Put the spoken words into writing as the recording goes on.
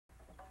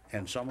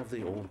and some of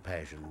the old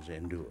passions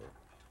endure.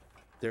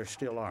 There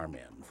still are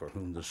men for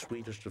whom the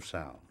sweetest of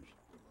sounds,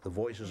 the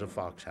voices of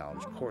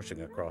foxhounds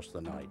coursing across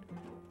the night,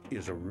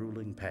 is a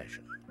ruling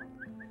passion.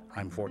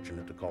 I'm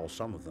fortunate to call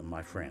some of them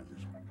my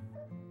friends.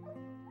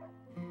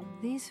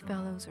 These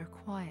fellows are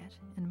quiet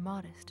and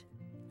modest.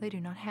 They do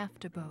not have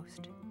to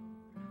boast.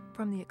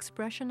 From the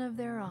expression of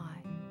their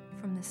eye,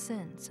 from the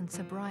sense and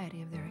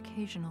sobriety of their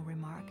occasional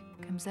remark,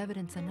 comes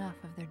evidence enough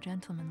of their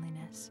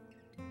gentlemanliness.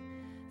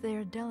 They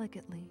are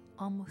delicately,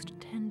 almost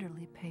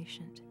tenderly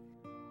patient,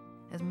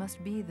 as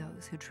must be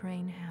those who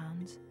train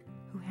hounds,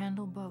 who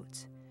handle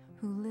boats,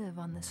 who live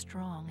on the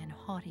strong and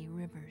haughty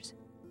rivers.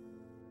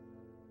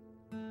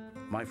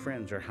 My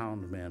friends are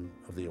hound men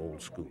of the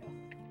old school.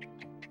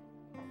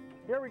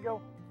 Here we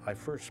go. I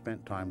first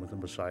spent time with them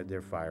beside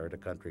their fire at a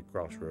country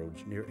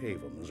crossroads near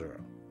Ava, Missouri,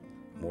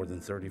 more than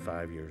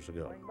 35 years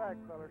ago. Hang back,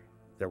 fellas.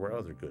 There were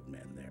other good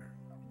men there,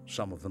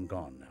 some of them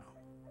gone now.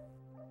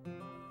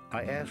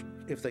 I asked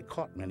if they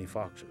caught many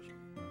foxes.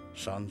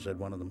 Son, said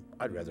one of them,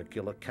 I'd rather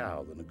kill a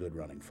cow than a good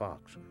running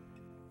fox,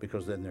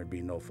 because then there'd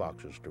be no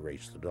foxes to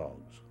race the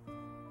dogs.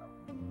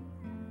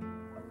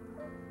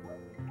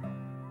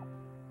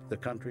 The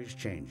country's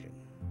changing.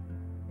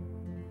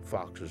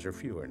 Foxes are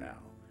fewer now.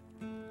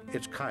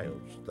 It's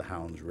coyotes the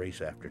hounds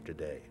race after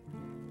today.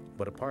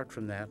 But apart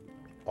from that,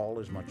 all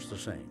is much the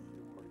same.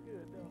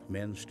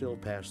 Men still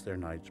pass their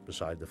nights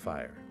beside the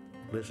fire,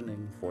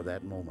 listening for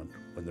that moment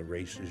when the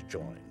race is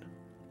joined.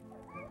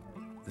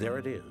 There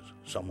it is,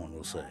 someone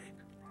will say.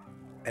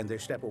 And they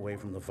step away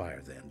from the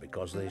fire then,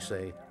 because they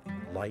say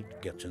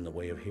light gets in the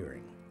way of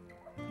hearing.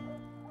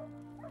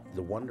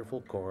 The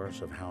wonderful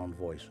chorus of hound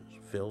voices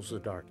fills the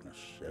darkness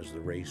as the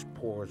race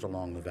pours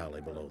along the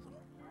valley below them.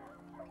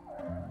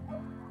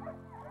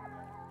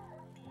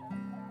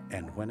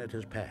 And when it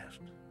has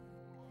passed,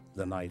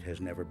 the night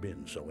has never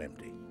been so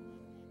empty.